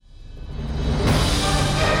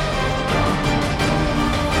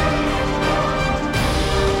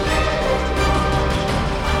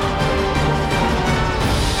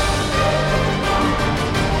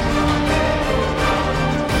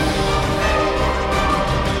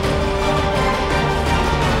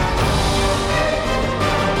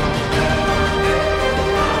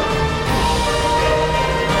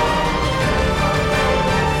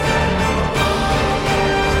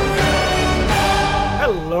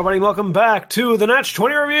everybody, welcome back to the Natch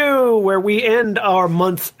 20 Review, where we end our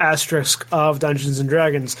month asterisk of Dungeons &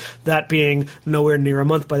 Dragons, that being nowhere near a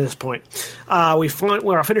month by this point. We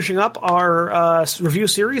are finishing up our review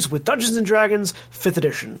series with Dungeons & Dragons 5th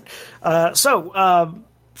edition.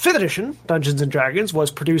 5th edition Dungeons & Dragons was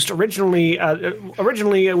produced originally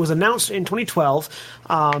it was announced in 2012,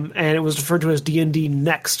 and it was referred to as D&D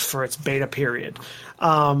Next for its beta period.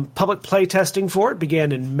 Public playtesting for it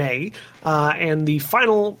began in May, and the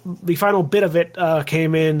final bit of it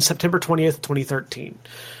came in September 20th, 2013.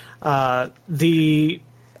 The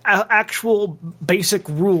actual basic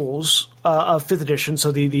rules of 5th edition,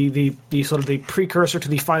 so the sort of the precursor to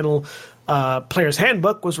the final Player's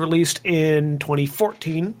Handbook, was released in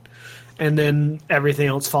 2014, and then everything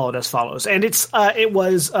else followed as follows. And it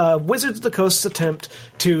was Wizards of the Coast's attempt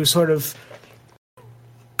to sort of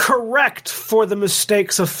correct for the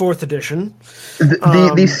mistakes of 4th edition.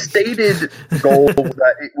 The stated goal was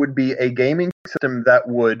that it would be a gaming system that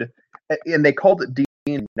would, and they called it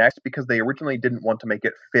D&D Next because they originally didn't want to make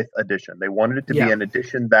it 5th edition. They wanted it to be an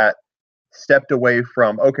edition that stepped away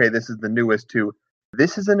from, okay, this is the newest, to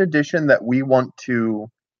this is an edition that we want to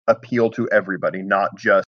appeal to everybody, not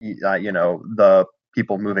just the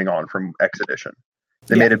people moving on from X edition.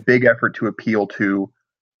 They made a big effort to appeal to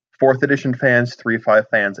 4th edition fans, 3.5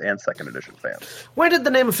 fans, and 2nd edition fans. When did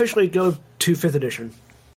the name officially go to 5th edition?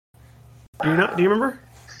 Do you remember?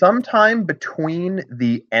 Sometime between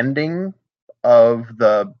the ending of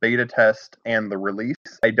the beta test and the release.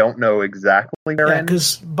 I don't know exactly where. Yeah,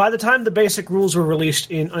 because by the time the basic rules were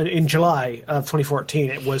released in July of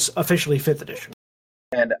 2014, it was officially 5th edition.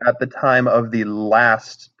 And at the time of the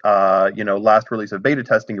last release of beta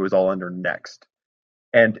testing, it was all under Next.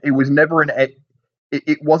 And it was never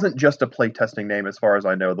it wasn't just a playtesting name, as far as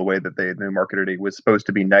I know. The way that they marketed it was supposed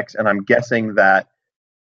to be Next, and I'm guessing that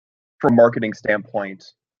from a marketing standpoint,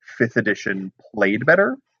 5th edition played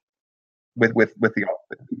better with the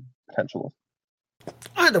potential.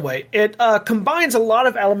 Either way, it combines a lot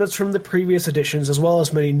of elements from the previous editions as well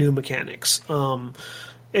as many new mechanics.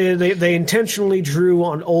 They intentionally drew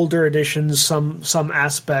on older editions some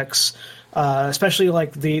aspects, especially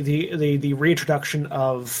like the reintroduction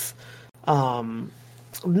of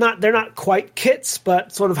they're not quite kits,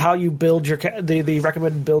 but sort of how you build the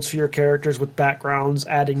recommended builds for your characters with backgrounds,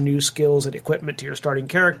 adding new skills and equipment to your starting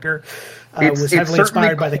character. Was heavily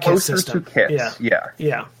inspired by the kit system.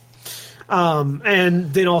 Yeah.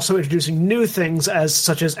 And then also introducing new things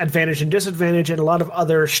such as advantage and disadvantage and a lot of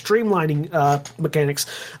other streamlining mechanics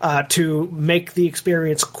to make the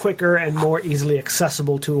experience quicker and more easily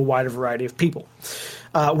accessible to a wider variety of people.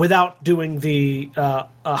 Without doing the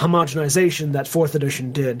homogenization that 4th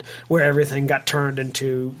edition did, where everything got turned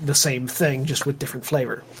into the same thing, just with different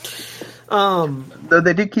flavor. Though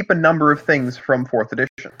they did keep a number of things from 4th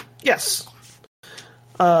edition. Yes.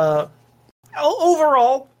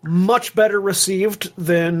 Overall, much better received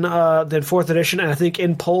than 4th edition, and I think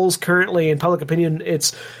in polls currently, in public opinion,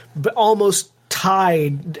 it's almost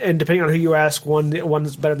tied, and depending on who you ask, one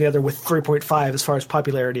is better than the other with 3.5 as far as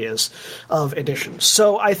popularity is of editions.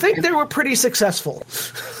 So I think they were pretty successful.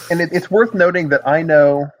 And it's worth noting that I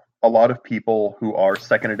know a lot of people who are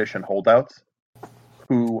 2nd edition holdouts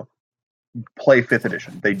who play 5th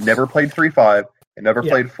edition. They never played 3.5, they never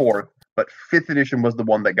played 4th, but 5th edition was the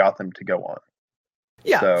one that got them to go on.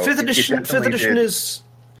 Yeah, so 5th edition is...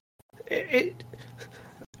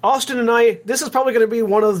 Austin and I, this is probably going to be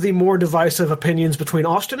one of the more divisive opinions between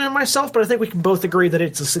Austin and myself, but I think we can both agree that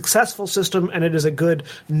it's a successful system and it is a good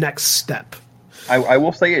next step. I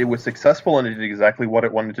will say it was successful and it did exactly what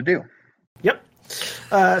it wanted to do. Yep.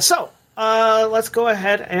 So let's go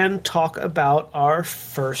ahead and talk about our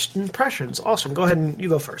first impressions. Austin, go ahead and you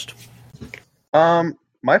go first.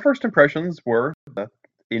 My first impressions were the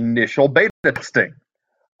initial beta testing.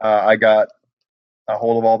 I got a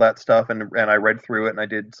hold of all that stuff and I read through it and I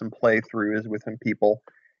did some playthroughs with some people.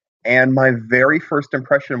 And my very first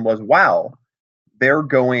impression was, wow, they're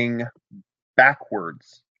going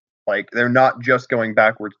backwards. Like, they're not just going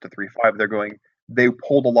backwards to 3.5. They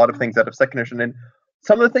pulled a lot of things out of 2nd edition, and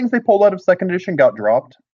some of the things they pulled out of 2nd edition got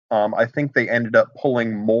dropped. I think they ended up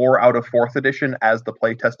pulling more out of 4th edition as the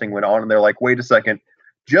playtesting went on, and they're like, wait a second,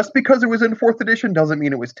 just because it was in 4th edition doesn't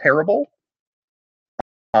mean it was terrible.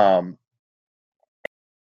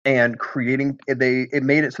 And it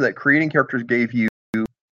made it so that creating characters gave you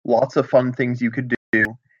lots of fun things you could do,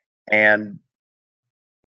 and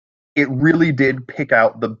it really did pick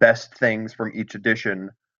out the best things from each edition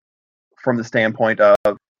from the standpoint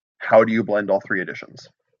of how do you blend all 3 editions.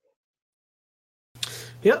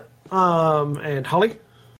 Yep. And Holly?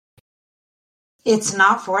 It's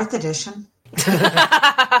not 4th edition.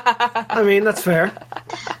 I mean, that's fair.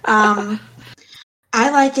 I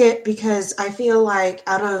like it because I feel like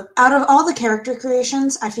out of all the character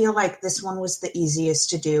creations, I feel like this one was the easiest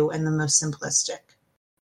to do and the most simplistic.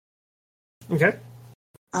 Okay.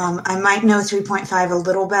 I might know 3.5 a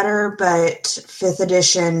little better, but 5th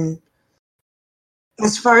edition,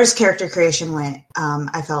 as far as character creation went,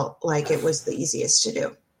 I felt like it was the easiest to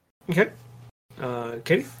do. Okay.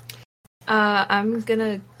 Katie? I'm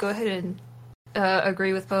gonna go ahead and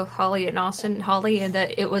agree with both Holly and Austin. Holly, in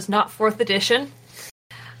that it was not 4th edition.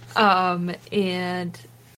 And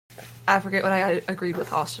I forget what I agreed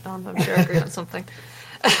with Austin on. I'm sure I agreed on something.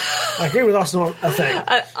 I agree with Austin on a thing.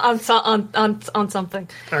 On something.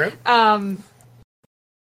 All right.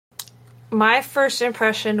 My first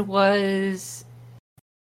impression was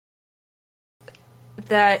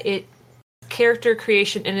that character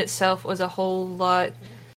creation in itself was a whole lot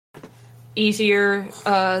easier.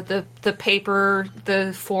 The paper,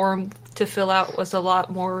 the form to fill out was a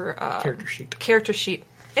lot more Character sheet.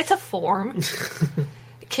 It's a form.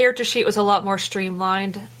 Character sheet was a lot more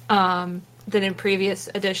streamlined than in previous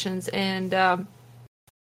editions, and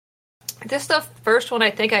this is the first one I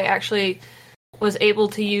think I actually was able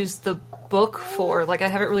to use the book for. Like, I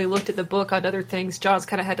haven't really looked at the book on other things. John's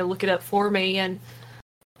kind of had to look it up for me, and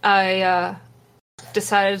I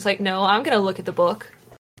decided, like, no, I'm going to look at the book.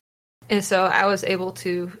 And so I was able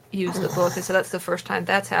to use the book, and so that's the first time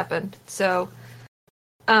that's happened. So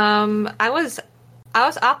I was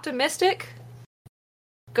optimistic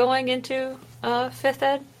going into 5th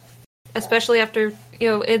ed, especially after,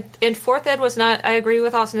 in 4th ed was not, I agree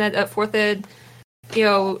with Austin that 4th ed,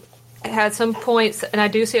 had some points, and I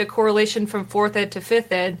do see a correlation from 4th ed to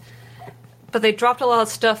 5th ed, but they dropped a lot of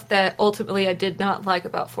stuff that ultimately I did not like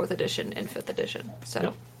about 4th edition and 5th edition.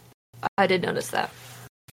 So I did notice that.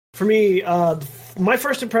 For me, my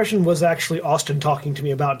first impression was actually Austin talking to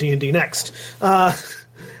me about D&D Next.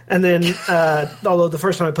 And then, although the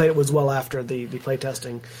first time I played it was well after the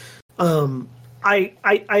playtesting, I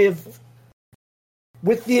have,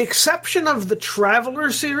 with the exception of the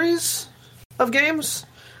Traveler series of games,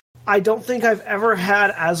 I don't think I've ever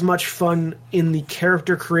had as much fun in the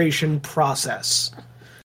character creation process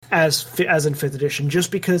as in 5th edition,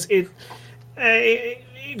 just because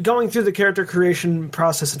going through the character creation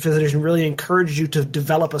process in 5th edition really encouraged you to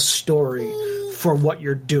develop a story for what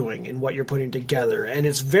you're doing and what you're putting together, and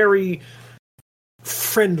it's very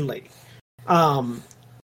friendly.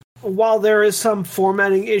 While there is some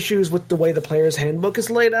formatting issues with the way the player's handbook is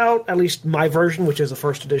laid out, at least my version, which is a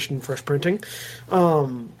 1st edition, first printing,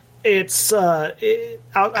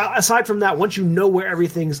 aside from that, once you know where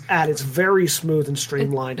everything's at, it's very smooth and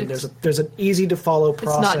streamlined, and there's an easy to follow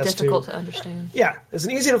process. It's not difficult to understand. Yeah, it's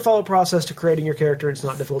an easy to follow process to creating your character, and it's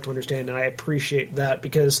not difficult to understand, and I appreciate that,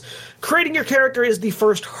 because creating your character is the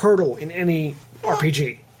first hurdle in any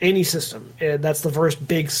RPG, any system. That's the first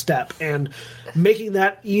big step, and making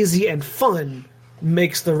that easy and fun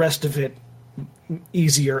makes the rest of it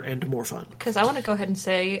easier and more fun. Because I want to go ahead and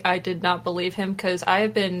say I did not believe him, because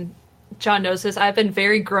John knows this, I've been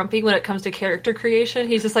very grumpy when it comes to character creation.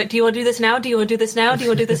 He's just like, do you want to do this now? Do you want to do this now? Do you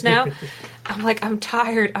want to do this now? I'm like, I'm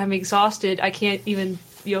tired. I'm exhausted. I can't even,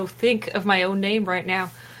 think of my own name right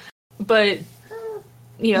now. But,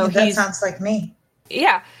 that sounds like me.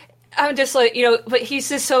 Yeah. I'm just like, but he's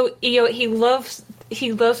just so, he loves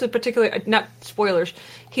the particular, not spoilers,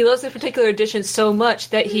 he loves the particular edition so much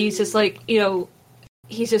that he's just like,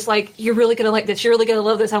 he's just like, you're really going to like this, you're really going to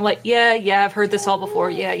love this. I'm like, yeah, I've heard this all before.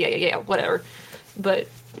 Yeah, whatever. But,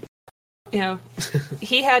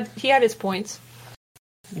 he had his points.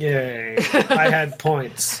 Yay. I had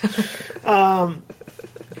points.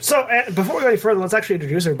 So, before we go any further, let's actually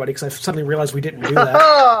introduce everybody, because I suddenly realized we didn't do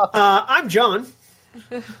that. I'm John.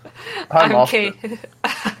 I'm Kate.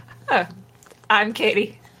 I'm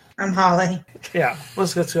Katie. I'm Holly. Yeah,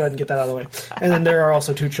 let's go ahead and get that out of the way. And then there are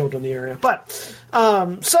also 2 children in the area. But,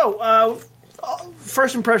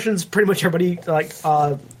 first impressions, pretty much everybody,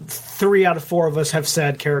 3 out of 4 of us have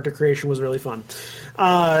said character creation was really fun.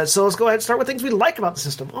 So let's go ahead and start with things we like about the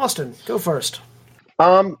system. Austin, go first.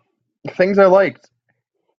 Things I liked.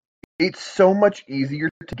 It's so much easier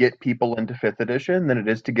to get people into 5th edition than it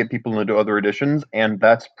is to get people into other editions, and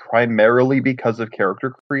that's primarily because of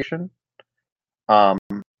character creation.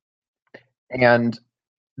 And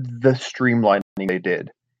the streamlining they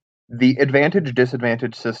did. The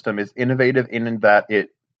advantage-disadvantage system is innovative in that it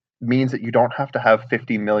means that you don't have to have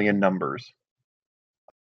 50 million numbers,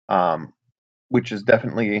 which is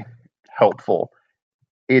definitely helpful.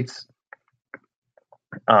 It's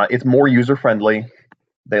more user-friendly.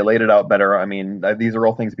 They laid it out better. I mean, these are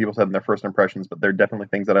all things people said in their first impressions, but they're definitely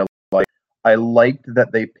things that I like. I liked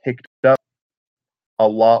that they picked up a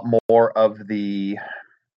lot more of the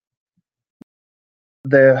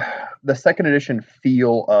second edition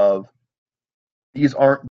feel of these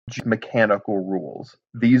aren't just mechanical rules.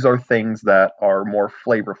 These are things that are more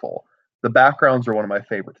flavorful. The backgrounds are one of my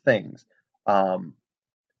favorite things. The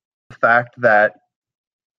fact that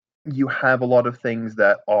you have a lot of things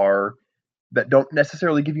that don't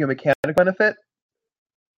necessarily give you a mechanical benefit,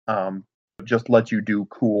 just let you do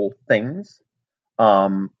cool things.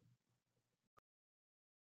 I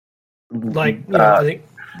think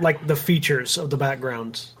like the features of the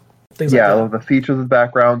backgrounds. Things like that. The features of the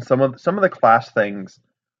background. Some of the class things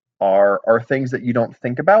are things that you don't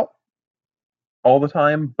think about all the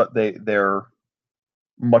time, but they're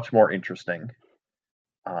much more interesting.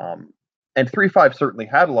 And 3.5 certainly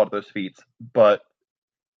had a lot of those feats, but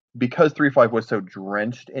because 3.5 was so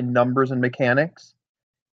drenched in numbers and mechanics,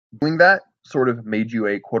 doing that sort of made you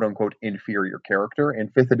a quote-unquote inferior character. In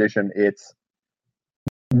 5th edition, it's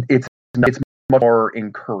much more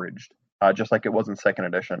encouraged, just like it was in 2nd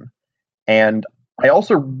edition. And I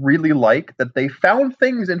also really like that they found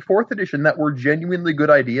things in 4th edition that were genuinely good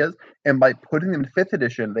ideas, and by putting them in 5th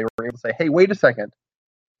edition, they were able to say, hey, wait a second.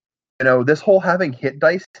 This whole having hit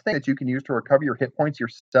dice thing that you can use to recover your hit points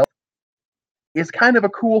yourself is kind of a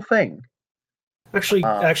cool thing.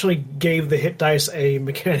 Actually gave the hit dice a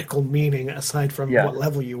mechanical meaning aside from what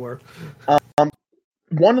level you were.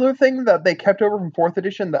 One other thing that they kept over from 4th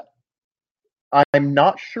edition that I'm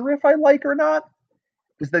not sure if I like or not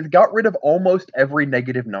is they've got rid of almost every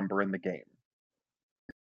negative number in the game.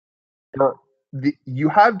 You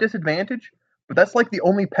have disadvantage, but that's like the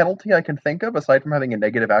only penalty I can think of aside from having a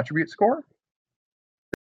negative attribute score.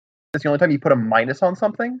 It's the only time you put a minus on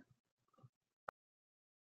something.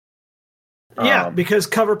 Yeah, because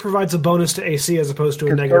cover provides a bonus to AC as opposed to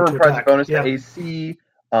a negative to attack. Cover provides a bonus to AC.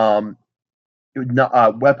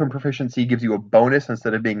 Weapon proficiency gives you a bonus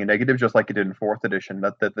instead of being a negative, just like it did in 4th edition.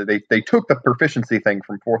 They took the proficiency thing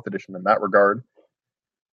from 4th edition in that regard.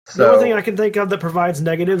 The only thing I can think of that provides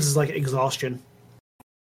negatives is like exhaustion.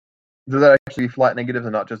 Does that actually be flat negatives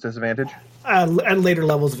and not just disadvantage? And later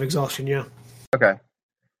levels of exhaustion, yeah. Okay.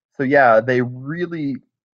 So yeah, they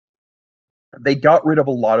got rid of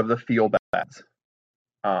a lot of the feel bads,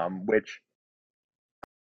 which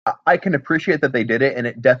I can appreciate that they did it, and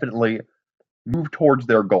it definitely moved towards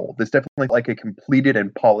their goal. This definitely like a completed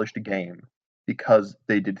and polished game because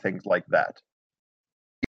they did things like that.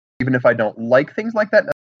 Even if I don't like things like that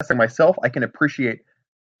necessarily myself, I can appreciate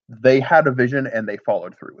they had a vision and they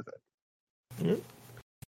followed through with it. Mm-hmm.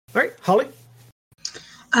 All right, Holly?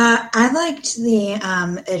 I liked the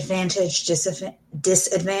advantage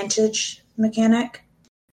disadvantage mechanic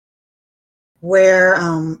where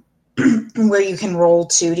you can roll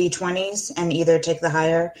 2 d20s and either take the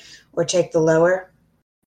higher or take the lower.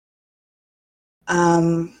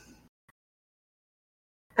 I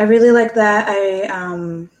really like that.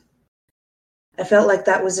 I felt like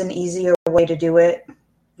that was an easier way to do it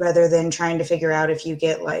rather than trying to figure out if you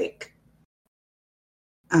get like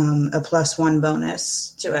a +1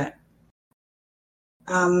 bonus to it.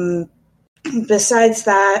 Besides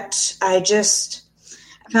that, I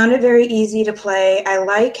found it very easy to play. I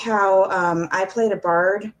like how I played a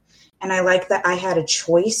bard, and I like that I had a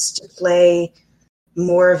choice to play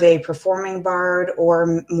more of a performing bard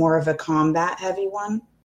or more of a combat-heavy one.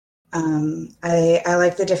 I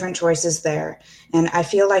like the different choices there, and I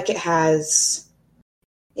feel like it has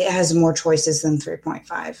more choices than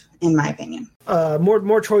 3.5, in my opinion.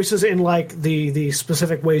 More choices in like the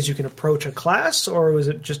specific ways you can approach a class, or was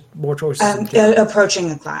it just more choices? Approaching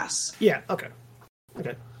a class. Yeah. Okay.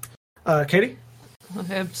 Katie?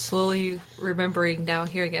 I'm slowly remembering now,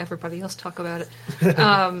 hearing everybody else talk about it.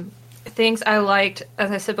 Things I liked, as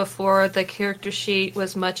I said before, the character sheet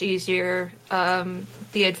was much easier.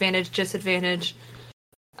 The advantage, disadvantage.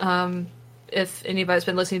 If anybody's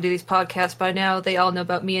been listening to these podcasts by now, they all know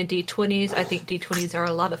about me and D20s. I think D20s are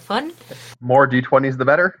a lot of fun. More D20s, the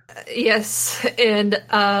better? Yes, and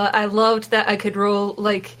I loved that I could roll,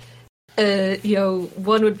 like,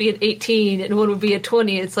 one would be an 18 and one would be a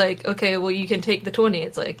 20. It's like, okay, well, you can take the 20.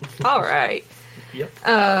 It's like, all right.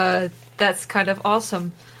 Yep. That's kind of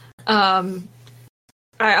awesome. I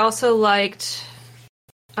also liked,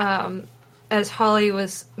 as Holly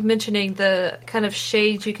was mentioning, the kind of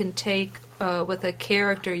shades you can take with a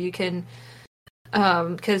character. You can,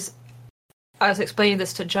 because I was explaining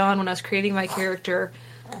this to John when I was creating my character,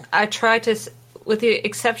 I tried to, with the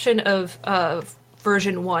exception of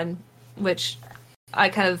version 1, which I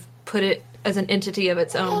kind of put it as an entity of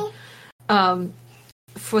its own.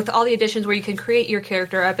 with all the editions where you can create your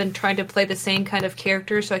character, I've been trying to play the same kind of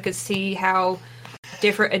character so I could see how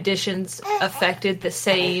different editions affected the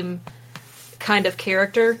same kind of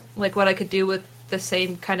character, like what I could do with the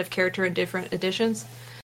same kind of character in different editions.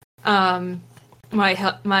 My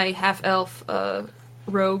half-elf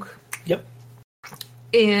rogue. Yep.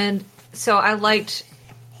 And so I liked,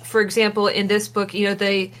 for example, in this book, in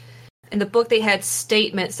the book they had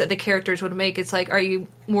statements that the characters would make. It's like, are you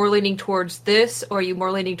more leaning towards this or are you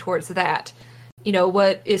more leaning towards that?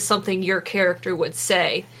 What is something your character would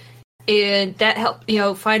say? And that helped,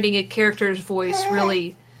 finding a character's voice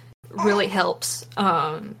really, really helps.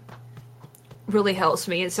 Really helps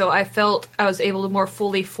me. And so I felt I was able to more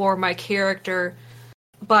fully form my character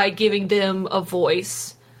by giving them a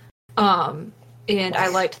voice. And I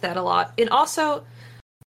liked that a lot. And also,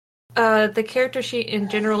 the character sheet in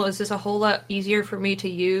general is just a whole lot easier for me to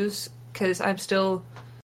use because I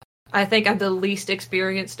think I'm the least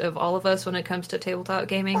experienced of all of us when it comes to tabletop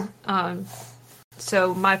gaming.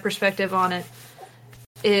 So my perspective on it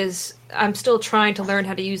is I'm still trying to learn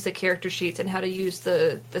how to use the character sheets and how to use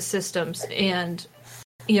the systems. And,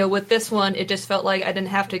 with this one, it just felt like I didn't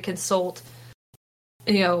have to consult,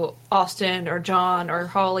 Austin or John or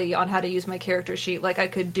Holly on how to use my character sheet. Like I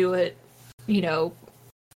could do it,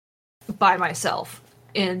 by myself.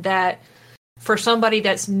 And that for somebody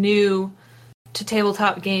that's new to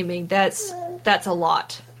tabletop gaming, that's a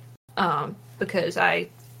lot. Because I,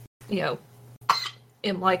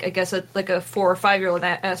 am like, I guess a 4 or 5 year old in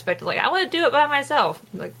that aspect of like, I want to do it by myself.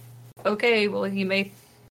 Like, okay, well you may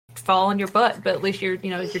fall on your butt, but at least you're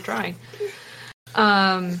trying.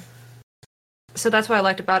 So that's what I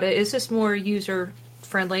liked about it. It's just more user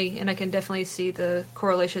friendly, and I can definitely see the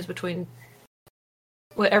correlations between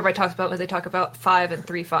what everybody talks about when they talk about 5 and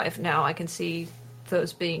 3.5 now. I can see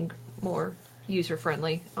those being more user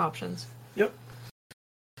friendly options. Yep.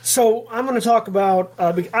 So I'm going to talk about,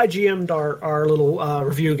 I GM'd our little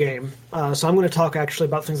review game, so I'm going to talk actually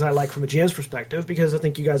about things that I like from a GM's perspective, because I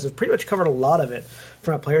think you guys have pretty much covered a lot of it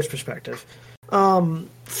from a player's perspective. From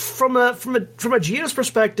a GM's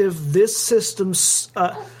perspective, this system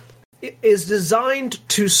is designed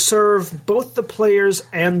to serve both the players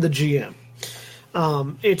and the GM.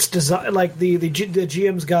 It's designed like the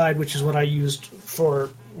GM's guide, which is what I used for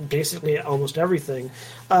basically almost everything,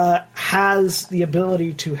 has the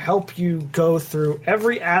ability to help you go through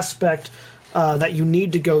every aspect that you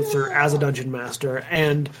need to go through as a dungeon master,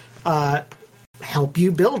 and help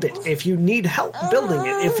you build it if you need help building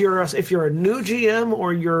it. If you're a new GM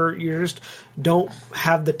or you just don't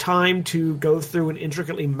have the time to go through and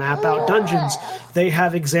intricately map out dungeons, they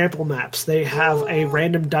have example maps. They have a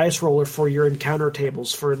random dice roller for your encounter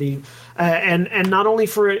tables for the and not only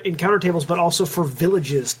for encounter tables but also for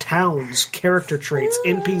villages, towns, character traits,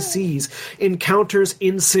 NPCs, encounters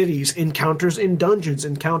in cities, encounters in dungeons,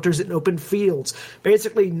 encounters in open fields.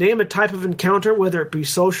 Basically, name a type of encounter, whether it be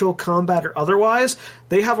social, combat, or otherwise.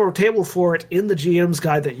 They have a table for it in the GM's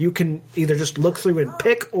guide that you can either just look through and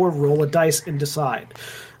pick or roll a dice and decide.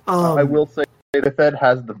 I will say the Fed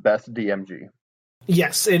has the best DMG.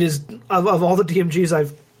 Yes, it is. Of all the DMGs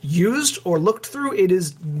I've used or looked through, it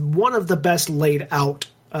is one of the best laid out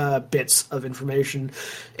bits of information.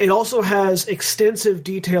 It also has extensive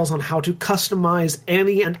details on how to customize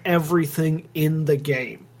any and everything in the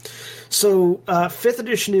game. So, 5th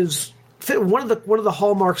edition is one of the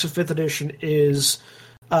hallmarks of 5th edition is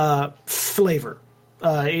flavor.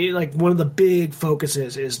 Like one of the big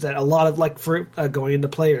focuses is that a lot of, like, for going into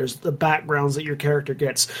players, the backgrounds that your character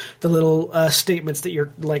gets, the little statements that you're,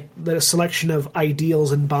 like, the selection of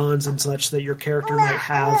ideals and bonds and such that your character might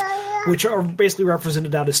have, which are basically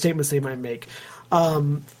represented out as statements they might make.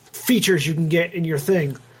 Features you can get in your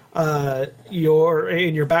thing,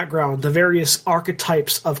 in your background, the various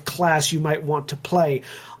archetypes of class you might want to play.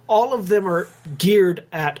 All of them are geared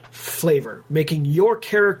at flavor, making your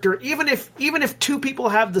character, even if two people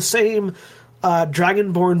have the same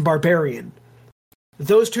Dragonborn Barbarian,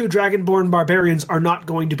 those two Dragonborn Barbarians are not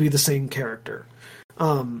going to be the same character.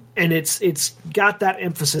 And it's got that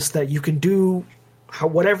emphasis that you can do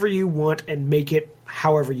whatever you want and make it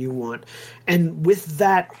however you want. And with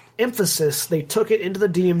that emphasis, they took it into the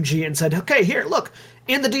DMG and said, okay, here, look,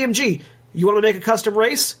 in the DMG, you want to make a custom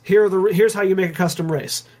race? Here's how you make a custom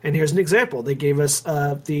race. And here's an example. They gave us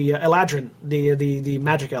the Eladrin, the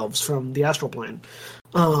magic elves from the astral plane.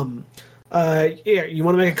 You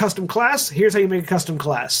want to make a custom class? Here's how you make a custom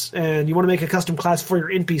class. And you want to make a custom class for your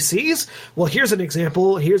NPCs? Well, here's an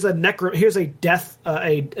example. Here's a death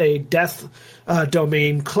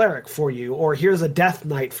domain cleric for you, or here's a death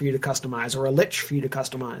knight for you to customize, or a lich for you to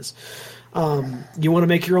customize. You want to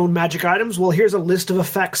make your own magic items? Well, here's a list of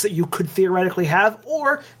effects that you could theoretically have,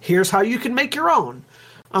 or here's how you can make your own.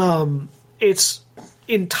 It's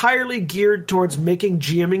entirely geared towards making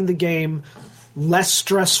GMing the game less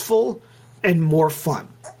stressful and more fun.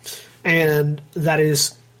 And that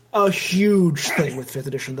is a huge thing with 5th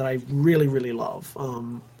edition that I really, really love.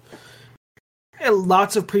 And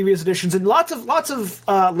lots of previous editions and lots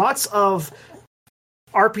of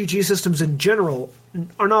RPG systems in general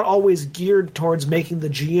are not always geared towards making the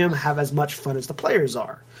GM have as much fun as the players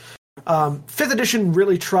are. 5th edition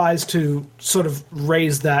really tries to sort of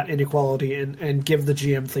raise that inequality and give the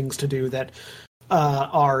GM things to do that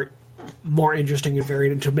are more interesting and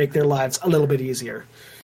varied and to make their lives a little bit easier.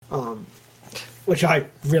 Which I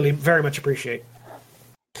really very much appreciate.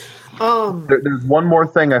 There's one more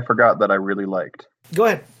thing I forgot that I really liked. Go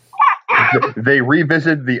ahead. They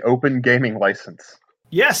revisited the open gaming license.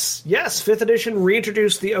 Yes. 5th edition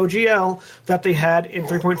reintroduced the OGL that they had in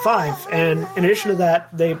 3.5. And in addition to that,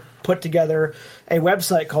 they put together a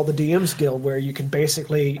website called the DM's Guild where you can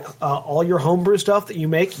basically, all your homebrew stuff that you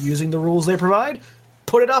make using the rules they provide,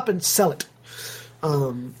 put it up and sell it.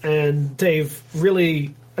 And they've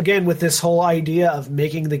really, again, with this whole idea of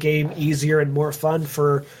making the game easier and more fun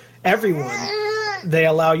for everyone, they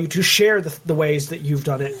allow you to share the ways that you've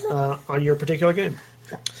done it on your particular game.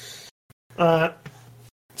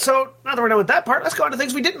 So, now that we're done with that part, let's go on to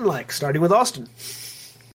things we didn't like, starting with Austin.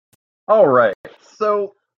 All right.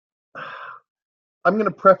 So, I'm going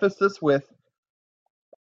to preface this with,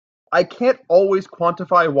 I can't always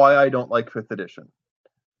quantify why I don't like 5th edition.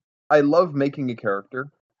 I love making a character.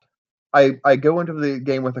 I go into the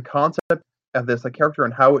game with a concept of a character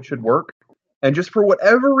and how it should work, and just for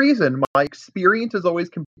whatever reason, my experience is always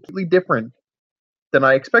completely different than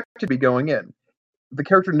I expect it to be going in. The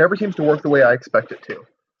character never seems to work the way I expect it to.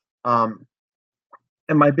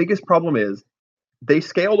 And my biggest problem is they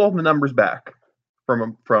scaled all the numbers back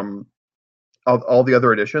from all the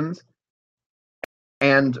other editions.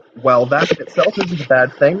 And while that in itself isn't a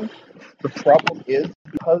bad thing, the problem is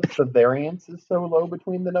because the variance is so low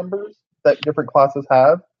between the numbers that different classes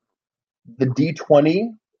have, the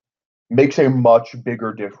D20 makes a much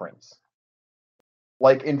bigger difference.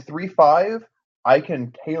 Like in 3.5, I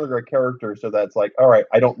can tailor a character so that's like, all right,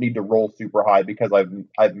 I don't need to roll super high because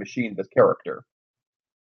I've machined this character.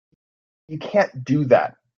 You can't do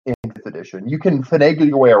that in 5th edition. You can finagle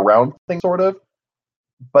your way around things, sort of,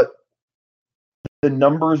 but the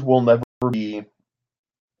numbers will never be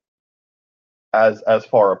as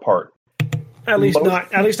far apart. At least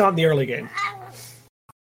not in the early game.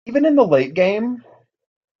 Even in the late game,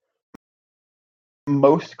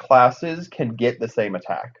 most classes can get the same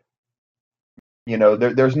attack. You know,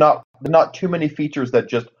 there's not too many features that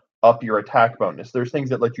just up your attack bonus. There's things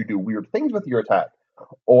that let you do weird things with your attack,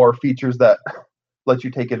 or features that let you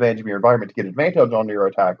take advantage of your environment to get advantage on your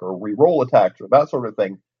attack, or re-roll attacks, or that sort of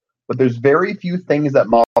thing. But there's very few things that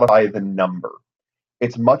modify the number.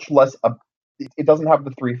 It's much less. It doesn't have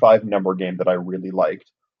the 3.5 number game that I really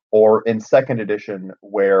liked, or in 2nd edition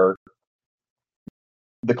where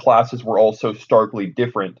the classes were all so starkly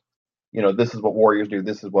different. You know, this is what warriors do,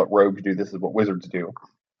 this is what rogues do, this is what wizards do.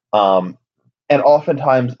 And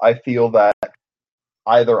oftentimes I feel that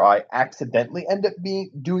either I accidentally end up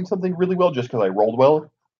doing something really well just because I rolled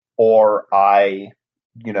well, or I,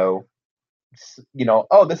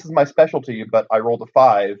 oh, this is my specialty, but I rolled a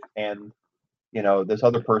 5, and, this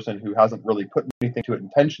other person who hasn't really put anything to it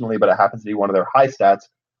intentionally, but it happens to be one of their high stats,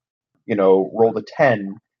 rolled a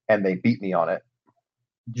 10, and they beat me on it.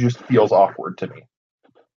 It just feels awkward to me.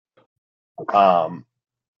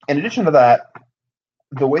 In addition to that,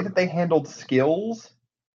 the way that they handled skills,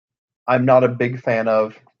 I'm not a big fan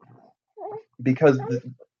of, because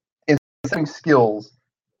instead of skills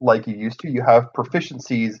like you used to, you have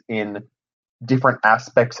proficiencies in different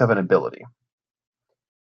aspects of an ability.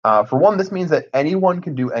 For one, this means that anyone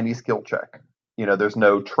can do any skill check. There's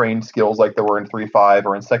no trained skills like there were in 3.5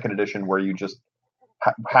 or in 2nd edition where you just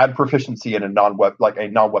had proficiency in a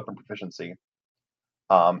non-weapon proficiency.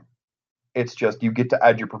 It's just you get to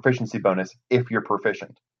add your proficiency bonus if you're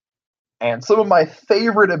proficient. And some of my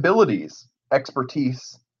favorite abilities,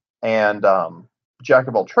 expertise and jack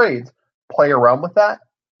of all trades, play around with that,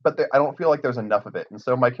 but I don't feel like there's enough of it. And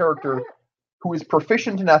so my character, who is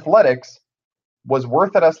proficient in athletics, was worse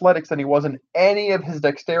at athletics than he was in any of his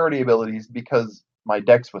dexterity abilities because my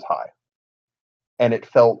dex was high. And it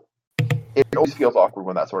always feels awkward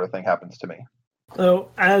when that sort of thing happens to me. So,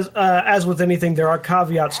 as with anything, there are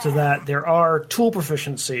caveats to that. There are tool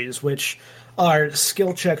proficiencies, which are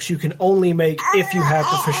skill checks you can only make if you have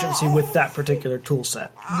proficiency with that particular tool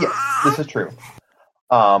set. Yes, this is true.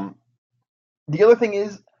 The other thing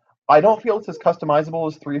is, I don't feel it's as customizable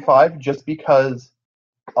as 3.5 just because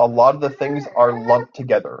a lot of the things are lumped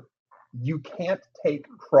together. You can't take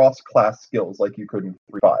cross-class skills like you could in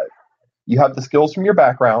 3.5. You have the skills from your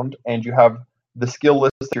background, and you have the skill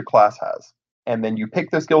list that your class has. And then you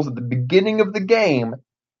pick those skills at the beginning of the game,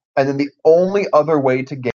 and then the only other way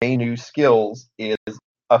to gain new skills is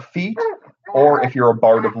a feat, or if you're a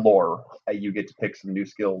Bard of Lore, you get to pick some new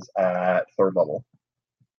skills at 3rd level.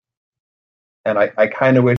 And I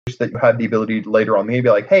kind of wish that you had the ability to later on maybe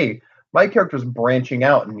like, hey, my character's branching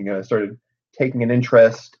out and started taking an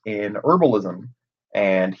interest in herbalism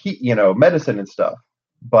and medicine and stuff.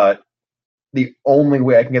 But the only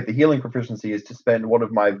way I can get the healing proficiency is to spend one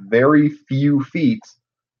of my very few feats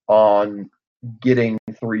on getting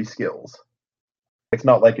 3 skills. It's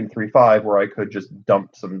not like in 3.5 where I could just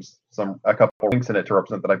dump a couple of links in it to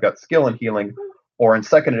represent that I've got skill and healing, or in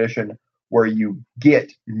 2nd edition where you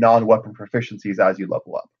get non-weapon proficiencies as you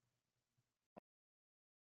level up.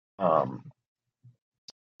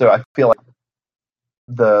 So I feel like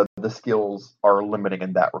the skills are limiting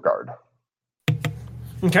in that regard.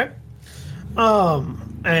 Okay.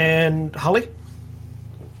 And Holly?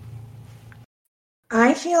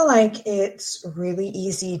 I feel like it's really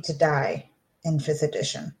easy to die in 5th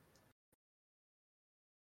edition.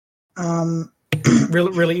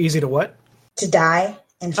 Really, really easy to what? To die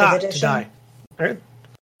in 5th edition. To die. All right.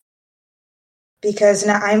 Because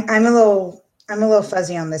now I'm a little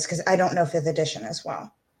fuzzy on this because I don't know 5th edition as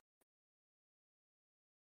well.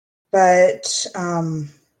 But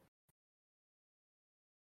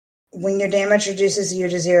when your damage reduces you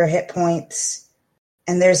to 0 hit points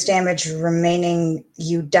and there's damage remaining,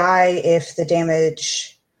 you die if the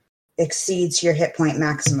damage exceeds your hit point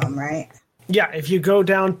maximum, right? Yeah, if you go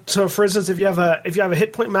down, so for instance, if you have a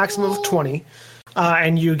hit point maximum of 20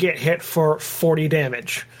 and you get hit for 40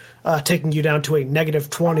 damage, taking you down to a negative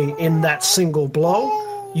 20 in that single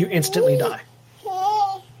blow, you instantly die.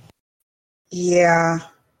 Yeah.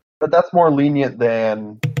 But that's more lenient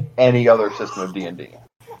than any other system of D&D.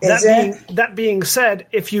 That being said,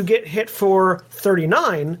 if you get hit for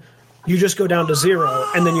 39, you just go down to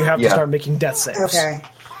 0, and then you have to start making death saves. Okay.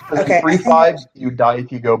 In 3.5, you die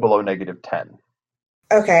if you go below negative 10.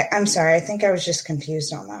 Okay, I'm sorry. I think I was just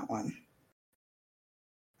confused on that one.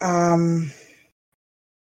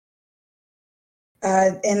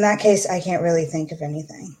 In that case, I can't really think of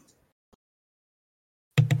anything.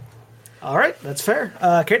 All right, that's fair.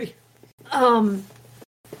 Katie?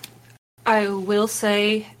 I will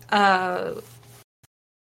say, I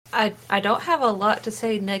don't have a lot to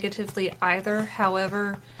say negatively either.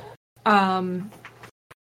 However,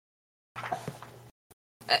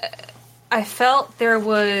 I felt there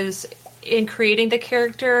was, in creating the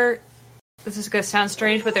character, this is going to sound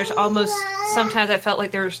strange, but sometimes I felt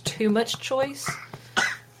like there was too much choice.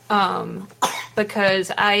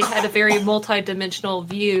 Because I had a very multi-dimensional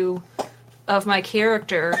view of my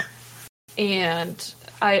character, and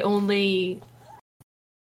I only,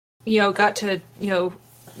 got to,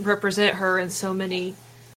 represent her in so many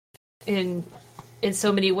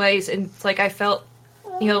ways, and like I felt,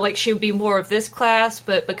 like she would be more of this class,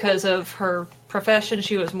 but because of her profession,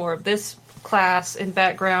 she was more of this class and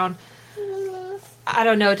background. I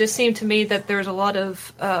don't know. It just seemed to me that there's a lot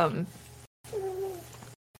of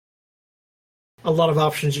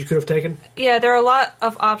options you could have taken. Yeah, there are a lot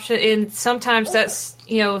of options, and sometimes that's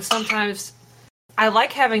sometimes I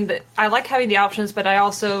like having the options, but I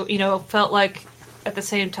also felt like at the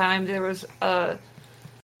same time there was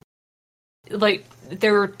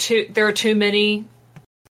there were too many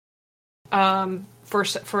for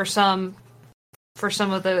some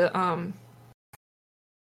of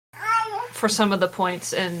the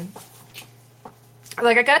points, and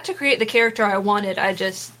like I got to create the character I wanted.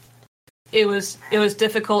 It was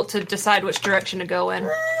difficult to decide which direction to go in.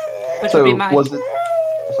 Which would be mine. Sorry.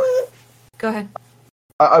 Go ahead.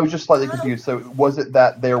 I was just slightly confused. So was it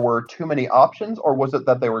that there were too many options, or was it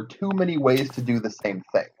that there were too many ways to do the same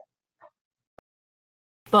thing?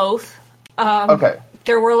 Both. Okay.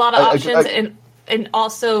 There were a lot of options, and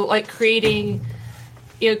also like creating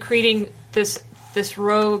this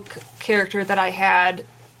rogue character that I had.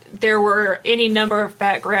 There were any number of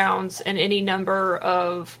backgrounds and any number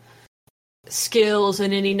of skills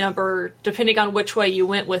and any number, depending on which way you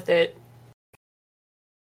went with it.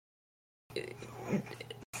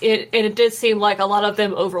 It did seem like a lot of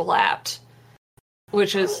them overlapped,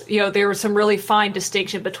 which is, there was some really fine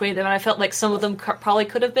distinction between them, and I felt like some of them probably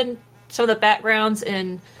could have been, some of the backgrounds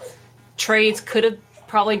and trades could have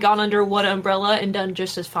probably gone under one umbrella and done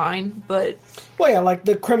just as fine, but... Well, yeah, like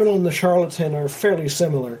the criminal and the charlatan are fairly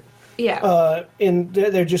similar. Yeah. And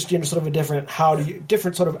they're just sort of a different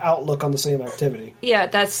sort of outlook on the same activity. Yeah,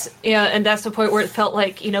 and that's the point where it felt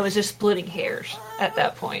like it was just splitting hairs at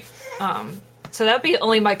that point. So that'd be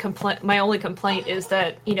only my complaint. My only complaint is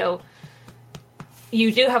that you do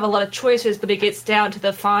have a lot of choices, but it gets down to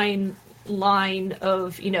the fine line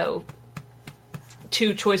of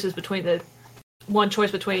two choices between one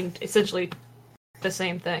choice between essentially the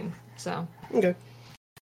same thing. So okay.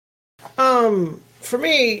 For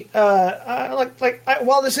me,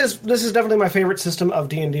 while this is definitely my favorite system of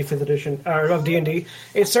D&D 5th edition or of D&D,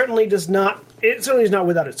 it certainly is not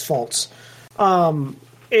without its faults.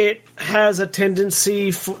 It has a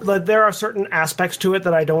tendency there are certain aspects to it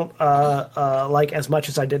that I don't like as much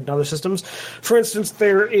as I did in other systems. For instance,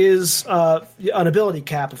 there is an ability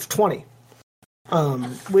cap of 20,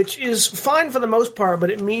 which is fine for the most part,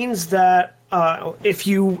 but it means that if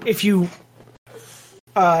you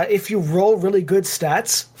roll really good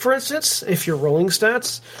stats, for instance, if you're rolling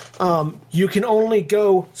stats, you can only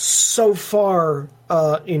go so far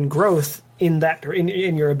in growth in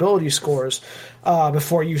your ability scores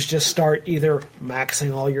before you just start either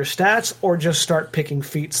maxing all your stats or just start picking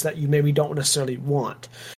feats that you maybe don't necessarily want.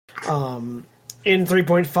 In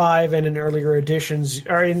 3.5 and in earlier editions,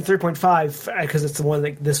 or in 3.5, because it's the one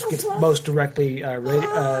that this gets most directly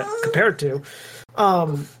compared to,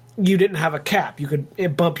 you didn't have a cap. You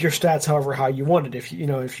could bump your stats how you wanted.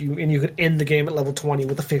 You could end the game at level 20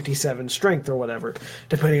 with a 57 strength or whatever,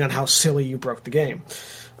 depending on how silly you broke the game.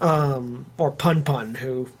 Or Pun,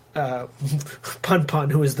 who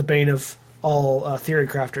is the bane of all theory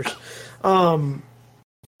crafters.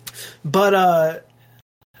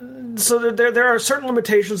 So there are certain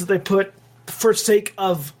limitations that they put for sake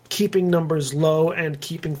of keeping numbers low and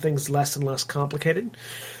keeping things less and less complicated.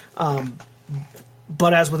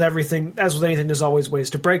 But as with anything, there's always ways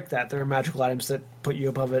to break that. There are magical items that put you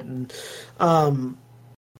above it. And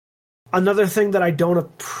another thing that I don't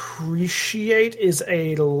appreciate is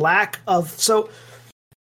a lack of... So,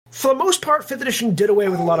 for the most part, 5th edition did away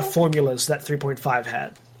with a lot of formulas that 3.5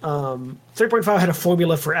 had. 3.5 had a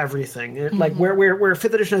formula for everything. Like where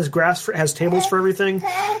 5th edition has tables for everything,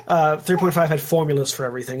 3.5 had formulas for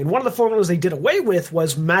everything. And one of the formulas they did away with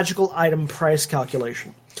was magical item price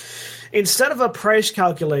calculation. Instead of a price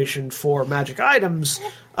calculation for magic items,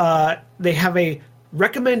 they have a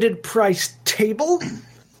recommended price table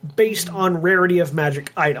based on rarity of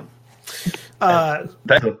magic item.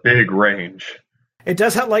 That's a big range. It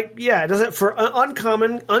does have for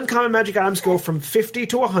uncommon magic items go from 50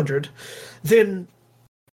 to 100. Then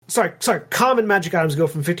common magic items go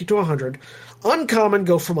from 50 to 100. Uncommon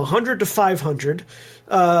go from 100 to 500.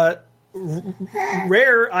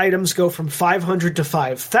 Rare items go from 500 to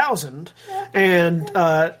 5,000, and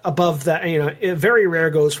above that, very rare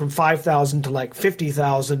goes from 5,000 to like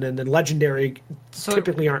 50,000, and then legendary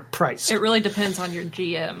typically aren't priced. It really depends on your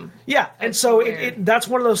GM. Yeah, and so that's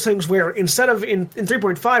one of those things where instead of in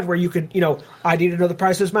 3.5 where you could, I need to know the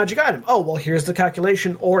price of this magic item. Oh, well, here's the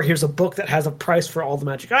calculation, or here's a book that has a price for all the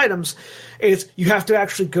magic items. You have to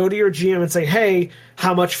actually go to your GM and say, hey,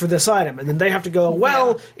 how much for this item? And then they have to go,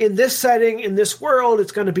 well, in this setting, in this world,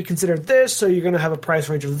 it's going to be considered this, so you're going to have a price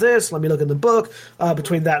range of this. Let me look in the book.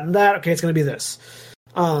 Between that and that, okay, it's going to be this.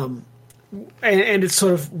 And it's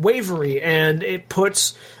sort of wavery, and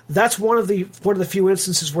that's one of the few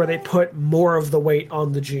instances where they put more of the weight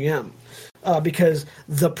on the GM, because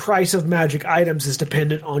the price of magic items is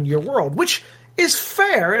dependent on your world, which is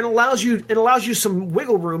fair and allows you some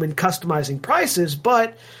wiggle room in customizing prices,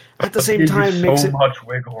 but at the same time makes it much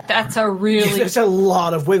wiggle room. That's a a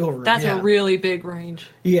lot of wiggle room. That's a really big range.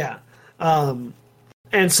 Yeah.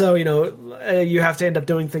 And so, you have to end up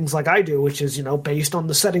doing things like I do, which is, based on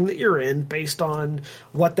the setting that you're in, based on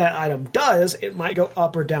what that item does, it might go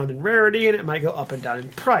up or down in rarity, and it might go up and down in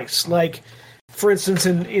price. Like, for instance,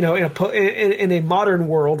 in a modern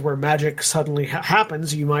world where magic suddenly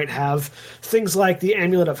happens, you might have things like the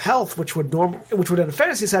Amulet of Health, which would in a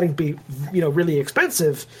fantasy setting be, really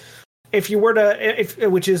expensive. If you were to,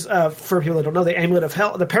 which is for people that don't know, the Amulet of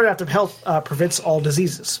Health, the Paradox of Health prevents all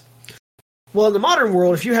diseases. Well, in the modern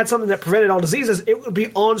world, if you had something that prevented all diseases, it would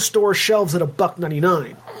be on store shelves at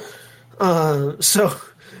 $1.99. So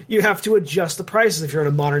you have to adjust the prices if you're in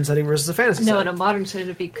a modern setting versus a fantasy setting. No, in a modern setting,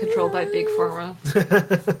 it'd be controlled by Big Pharma.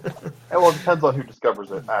 Well, it depends on who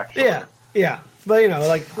discovers it, actually. Yeah. But,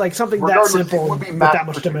 like something regardless, that simple with that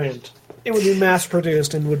much demand. It would be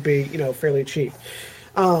mass-produced and would be, fairly cheap.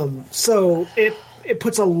 So it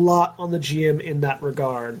puts a lot on the GM in that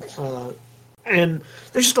regard. And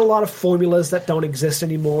there's just a lot of formulas that don't exist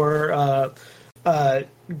anymore.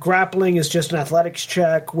 grappling is just an athletics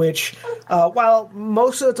check, which, while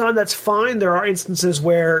most of the time that's fine, there are instances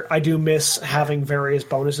where I do miss having various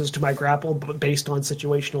bonuses to my grapple based on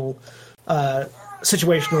situational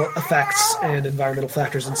effects and environmental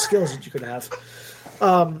factors and skills that you could have.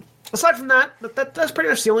 Aside from that's pretty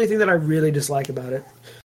much the only thing that I really dislike about it.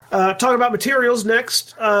 Talking about materials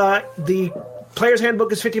next, the player's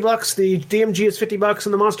handbook is $50, the DMG is $50,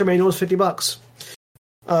 and the monster manual is $50.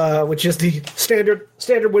 Which is the standard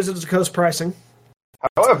Wizards of the Coast pricing.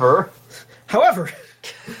 However,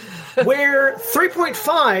 where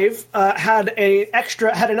 3.5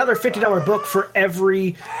 had another $50 book for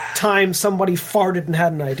every time somebody farted and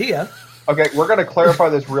had an idea. Okay, we're going to clarify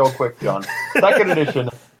this real quick, John. Second edition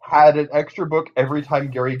had an extra book every time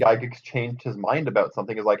Gary Gygax changed his mind about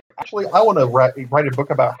something. Is like, actually, I want to write a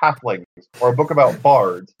book about halflings or a book about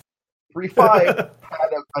bards. 3.5 had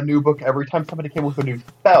a new book every time somebody came with a new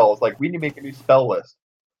spell. It's like, we need to make a new spell list.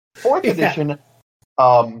 Fourth edition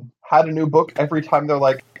had a new book every time they're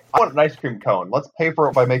like, I want an ice cream cone. Let's pay for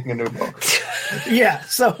it by making a new book. Yeah,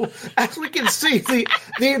 so as we can see,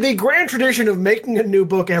 the grand tradition of making a new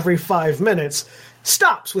book every 5 minutes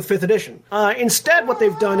stops with 5th edition. Instead, what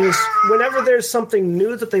they've done is, whenever there's something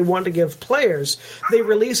new that they want to give players, they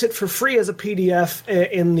release it for free as a PDF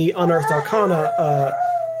in the Unearthed Arcana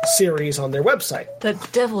series on their website. The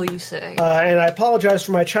devil, you say. And I apologize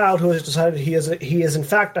for my child who has decided he is in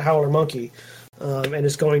fact a howler monkey and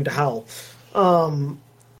is going to howl. So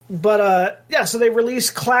they release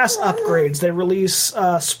class upgrades, they release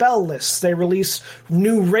spell lists, they release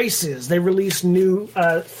new races, they release new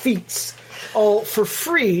feats, all for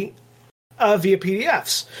free via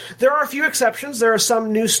PDFs. There are a few exceptions. There are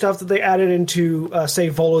some new stuff that they added into, say,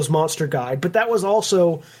 Volo's Monster Guide, but that was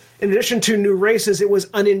also, in addition to new races, it was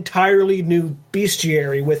an entirely new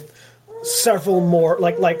bestiary with several more,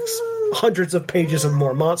 like hundreds of pages of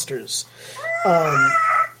more monsters.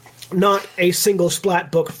 Not a single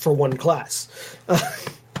splat book for one class.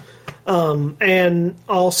 And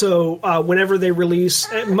also, whenever they release...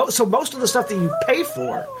 So most of the stuff that you pay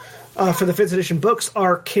for the 5th edition books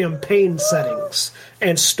are campaign settings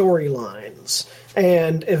and storylines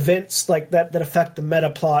and events like that affect the meta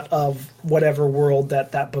plot of whatever world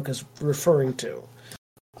that book is referring to.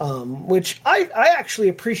 Which I actually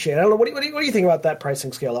appreciate. I don't know, what do you think about that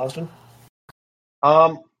pricing scale, Austin?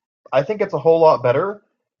 I think it's a whole lot better,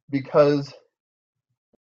 because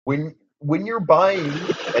when you're buying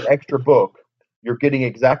an extra book, you're getting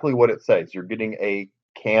exactly what it says. You're getting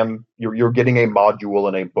you're getting a module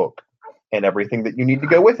in a book and everything that you need to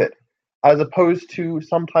go with it. As opposed to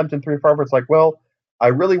sometimes in 3.5 where it's like, well, I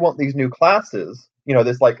really want these new classes.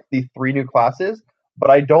 There's like these 3 new classes, but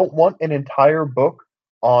I don't want an entire book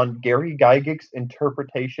on Gary Gygax's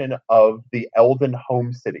interpretation of the Elven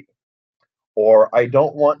Home City. Or I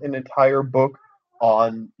don't want an entire book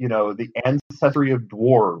on, the ancestry of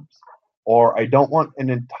dwarves, or I don't want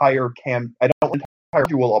an entire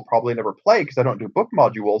module I'll probably never play because I don't do book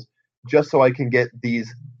modules, just so I can get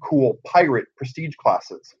these cool pirate prestige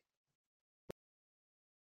classes.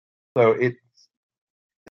 So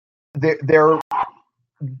they're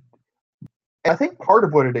I think part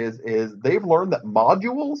of what it is they've learned that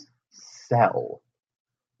modules sell.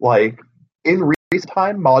 Like, in recent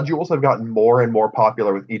time, modules have gotten more and more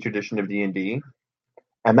popular with each edition of D&D.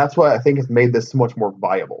 And that's what I think has made this so much more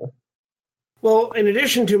viable. Well, in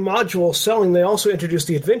addition to module selling, they also introduced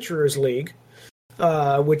the Adventurers League,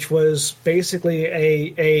 which was basically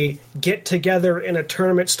a get together in a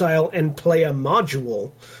tournament style and play a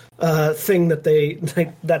module thing that they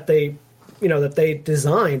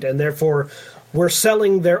designed, and therefore were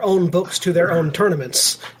selling their own books to their own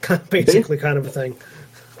tournaments, basically, kind of a thing.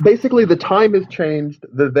 Basically, the time has changed,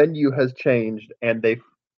 the venue has changed, and they've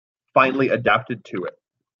finally adapted to it.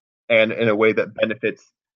 And in a way that benefits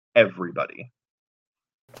everybody.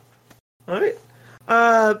 All right.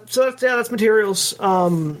 So that's materials.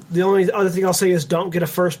 The only other thing I'll say is don't get a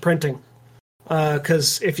first printing,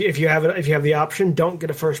 because if you have the option, don't get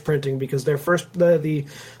a first printing, because their the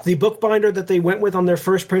bookbinder that they went with on their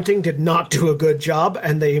first printing did not do a good job,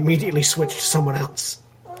 and they immediately switched to someone else.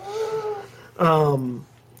 So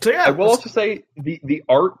yeah, I will also say the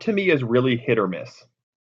art to me is really hit or miss.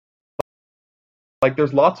 Like,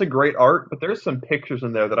 there's lots of great art, but there's some pictures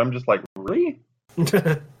in there that I'm just like, really? It's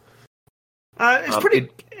pretty.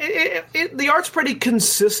 The art's pretty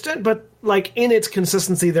consistent, but like in its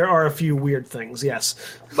consistency, there are a few weird things. Yes,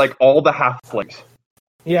 like all the halflings.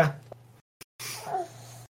 Yeah.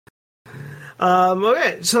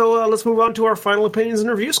 Okay, so let's move on to our final opinions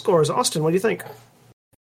and review scores. Austin, what do you think?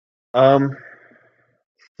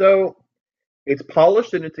 So it's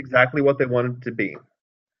polished and it's exactly what they wanted it to be.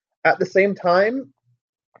 At the same time,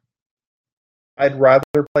 I'd rather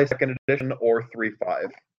play second edition or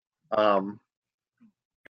 3.5.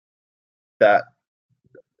 That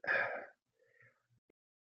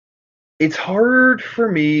it's hard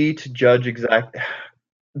for me to judge exact.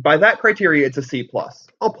 By that criteria, it's a C+.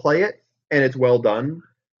 I'll play it, and it's well done.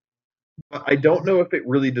 But I don't know if it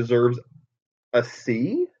really deserves a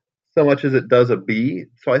C so much as it does a B.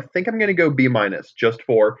 So I think I'm going to go B-, just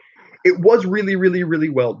for it was really, really, really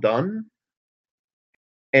well done,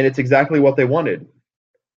 and it's exactly what they wanted.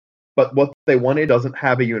 But what they wanted doesn't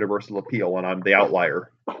have a universal appeal, and I'm the outlier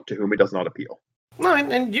to whom it does not appeal. No,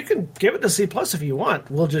 and you can give it a C+ if you want.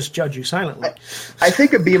 We'll just judge you silently. I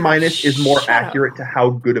think a B- is more accurate to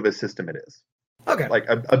how good of a system it is. Okay. Like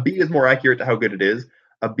a B is more accurate to how good it is.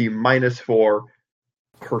 A B- for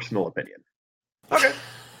personal opinion. Okay.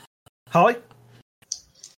 Holly?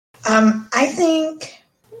 I think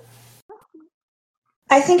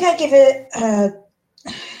I give it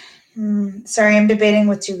sorry, I'm debating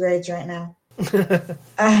with 2 grades right now.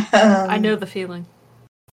 I know the feeling.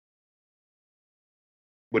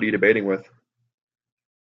 What are you debating with?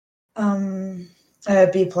 A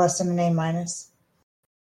B+ and an A-.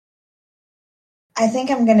 I think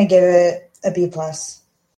I'm going to give it a B+.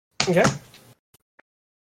 Okay.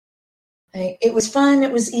 It was fun.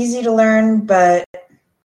 It was easy to learn, but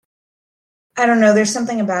I don't know. There's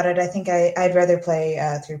something about it. I think I'd rather play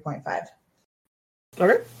 3.5.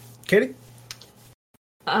 Okay. Katie?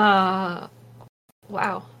 Wow.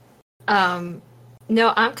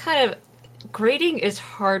 No, I'm kind of... Grading is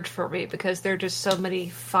hard for me because there are just so many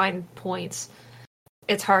fine points.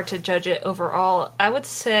 It's hard to judge it overall. I would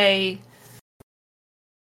say...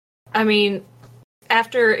 I mean,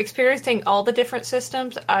 after experiencing all the different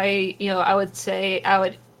systems, I would say I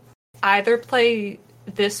would either play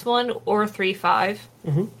this one or 3.5.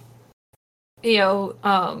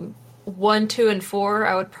 Mm-hmm. 1, 2, and 4,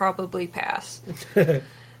 I would probably pass.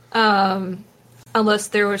 Unless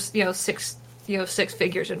there was, 6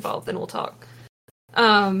 figures involved, then we'll talk.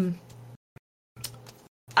 I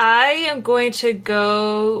am going to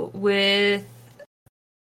go with...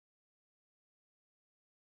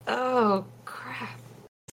 Oh, crap.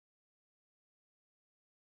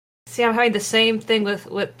 See, I'm having the same thing with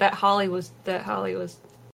that Holly was...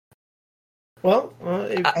 Well, are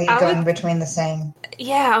you going between the same?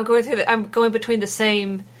 Yeah, I'm going between the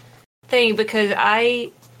same thing because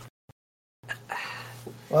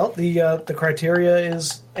Well, the criteria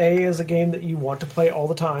is A is a game that you want to play all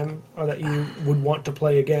the time, or that you would want to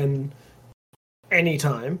play again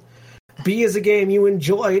anytime. B is a game you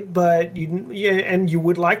enjoyed, but you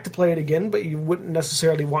would like to play it again, but you wouldn't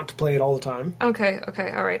necessarily want to play it all the time. Okay,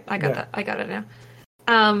 all right, I got that. I got it now.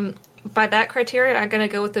 By that criteria, I'm gonna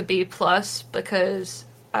go with the B+ because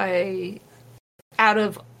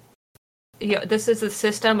this is a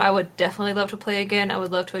system I would definitely love to play again. I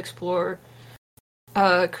would love to explore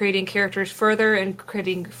creating characters further and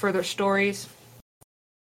creating further stories.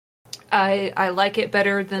 I like it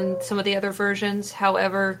better than some of the other versions.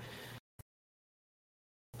 However,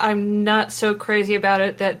 I'm not so crazy about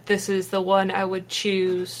it that this is the one I would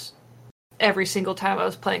choose every single time I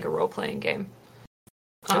was playing a role-playing game.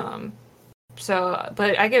 But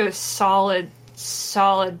I give it a solid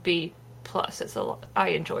B+. I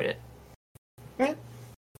enjoyed it. Yeah.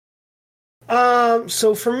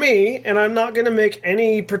 So for me, and I'm not going to make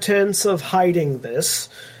any pretense of hiding this,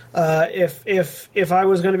 if I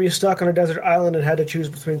was going to be stuck on a desert island and had to choose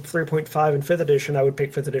between 3.5 and 5th edition, I would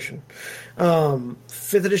pick 5th edition.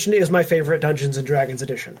 5th edition is my favorite Dungeons and Dragons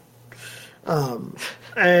edition. And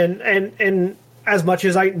as much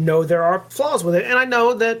as I know there are flaws with it, and I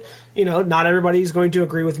know that not everybody's going to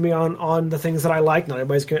agree with me on the things that I like. Not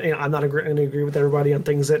everybody's going. I'm not going to agree with everybody on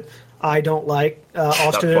things that I don't like.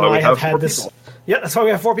 Austin and I have had this. People. Yeah, that's why we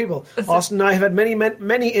have 4 people. Austin and I have had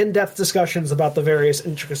many in-depth discussions about the various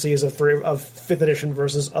intricacies of 5th edition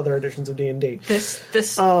versus other editions of D&D. This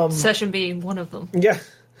session being one of them. Yeah,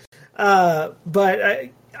 but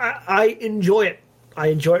I enjoy it. I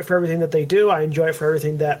enjoy it for everything that they do. I enjoy it for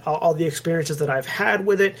everything that all the experiences that I've had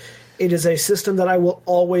with it. It is a system that I will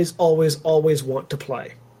always, always, always want to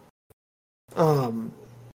play. And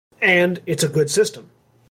it's a good system.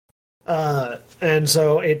 And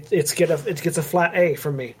so it gets a flat A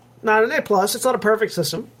from me. Not an A+. It's not a perfect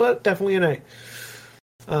system, but definitely an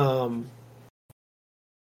A.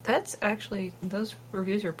 That's actually, those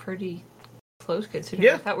reviews are pretty close considering.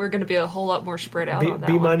 Yeah. I thought we were going to be a whole lot more spread out on that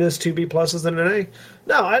B-, one. 2 B+ than an A.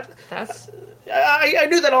 No, I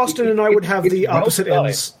knew that Austin and I would have the opposite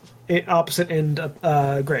end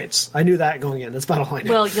grades. I knew that going in. That's about all I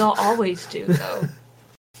knew. Well, y'all always do, though.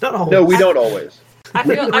 Not always. No, we don't always. I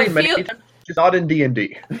feel she's not in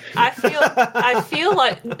D&D. I feel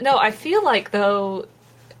like though,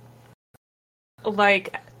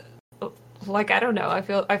 like I don't know. I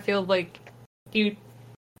feel like you.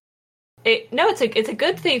 It's a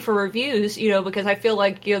good thing for reviews, because I feel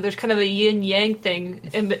like there's kind of a yin yang thing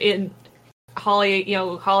in Holly.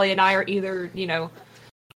 Holly and I are either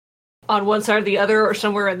on one side or the other, or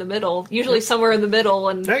somewhere in the middle. Usually somewhere in the middle,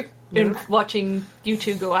 and watching you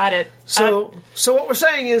two go at it. So what we're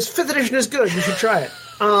saying is 5th edition is good. You should try it.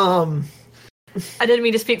 I didn't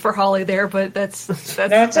mean to speak for Holly there, but that's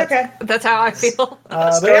okay. That's how I feel.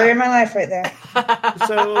 Story of my life right there.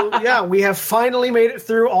 So we have finally made it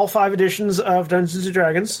through all 5 editions of Dungeons &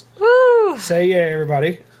 Dragons. Woo! Say yay,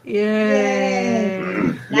 everybody. Yay!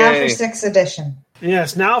 Now for 6th edition.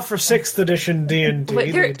 Yes, now for 6th edition D&D,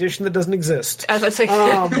 the edition that doesn't exist. As I say,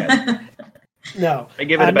 no. I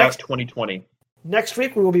give it about 2020. Next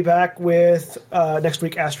week we will be back with next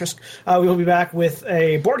week asterisk. We will be back with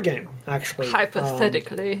a board game, actually.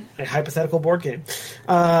 Hypothetically, a hypothetical board game.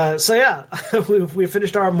 We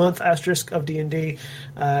finished our month asterisk of D&D.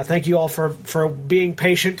 Thank you all for being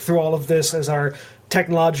patient through all of this as our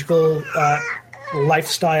technological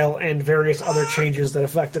lifestyle and various other changes that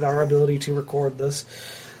affected our ability to record this.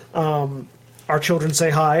 Our children say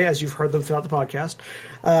hi, as you've heard them throughout the podcast.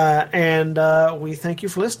 And we thank you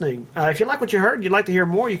for listening. If you like what you heard, you'd like to hear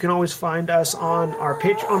more, you can always find us on our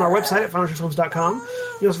website at financialfilms.com.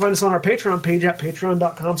 You also find us on our Patreon page at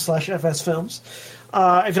patreon.com/fsfilms.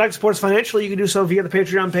 If you'd like to support us financially, you can do so via the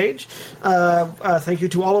Patreon page. Thank you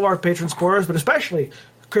to all of our patron supporters, but especially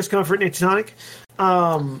Chris Comfort and Tonic.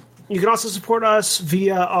 You can also support us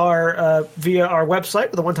via our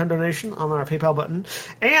website with a one-time donation on our PayPal button.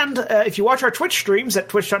 And if you watch our Twitch streams at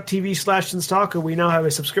twitch.tv/Sinstaka, we now have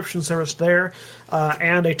a subscription service there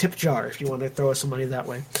and a tip jar if you want to throw us some money that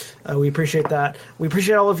way. We appreciate that. We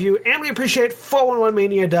appreciate all of you, and we appreciate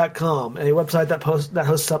 411mania.com, a website that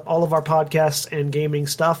hosts up all of our podcasts and gaming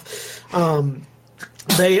stuff.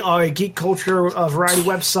 They are a geek culture variety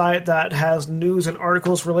website that has news and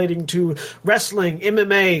articles relating to wrestling,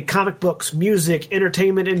 MMA, comic books, music,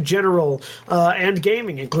 entertainment in general, and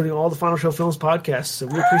gaming, including all the Final Show Films podcasts. So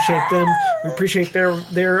we appreciate them. We appreciate their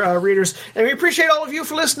readers. And we appreciate all of you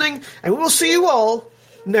for listening. And we will see you all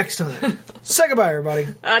next time. Say goodbye, everybody.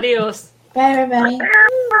 Adios. Bye, everybody.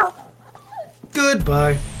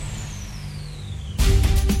 Goodbye.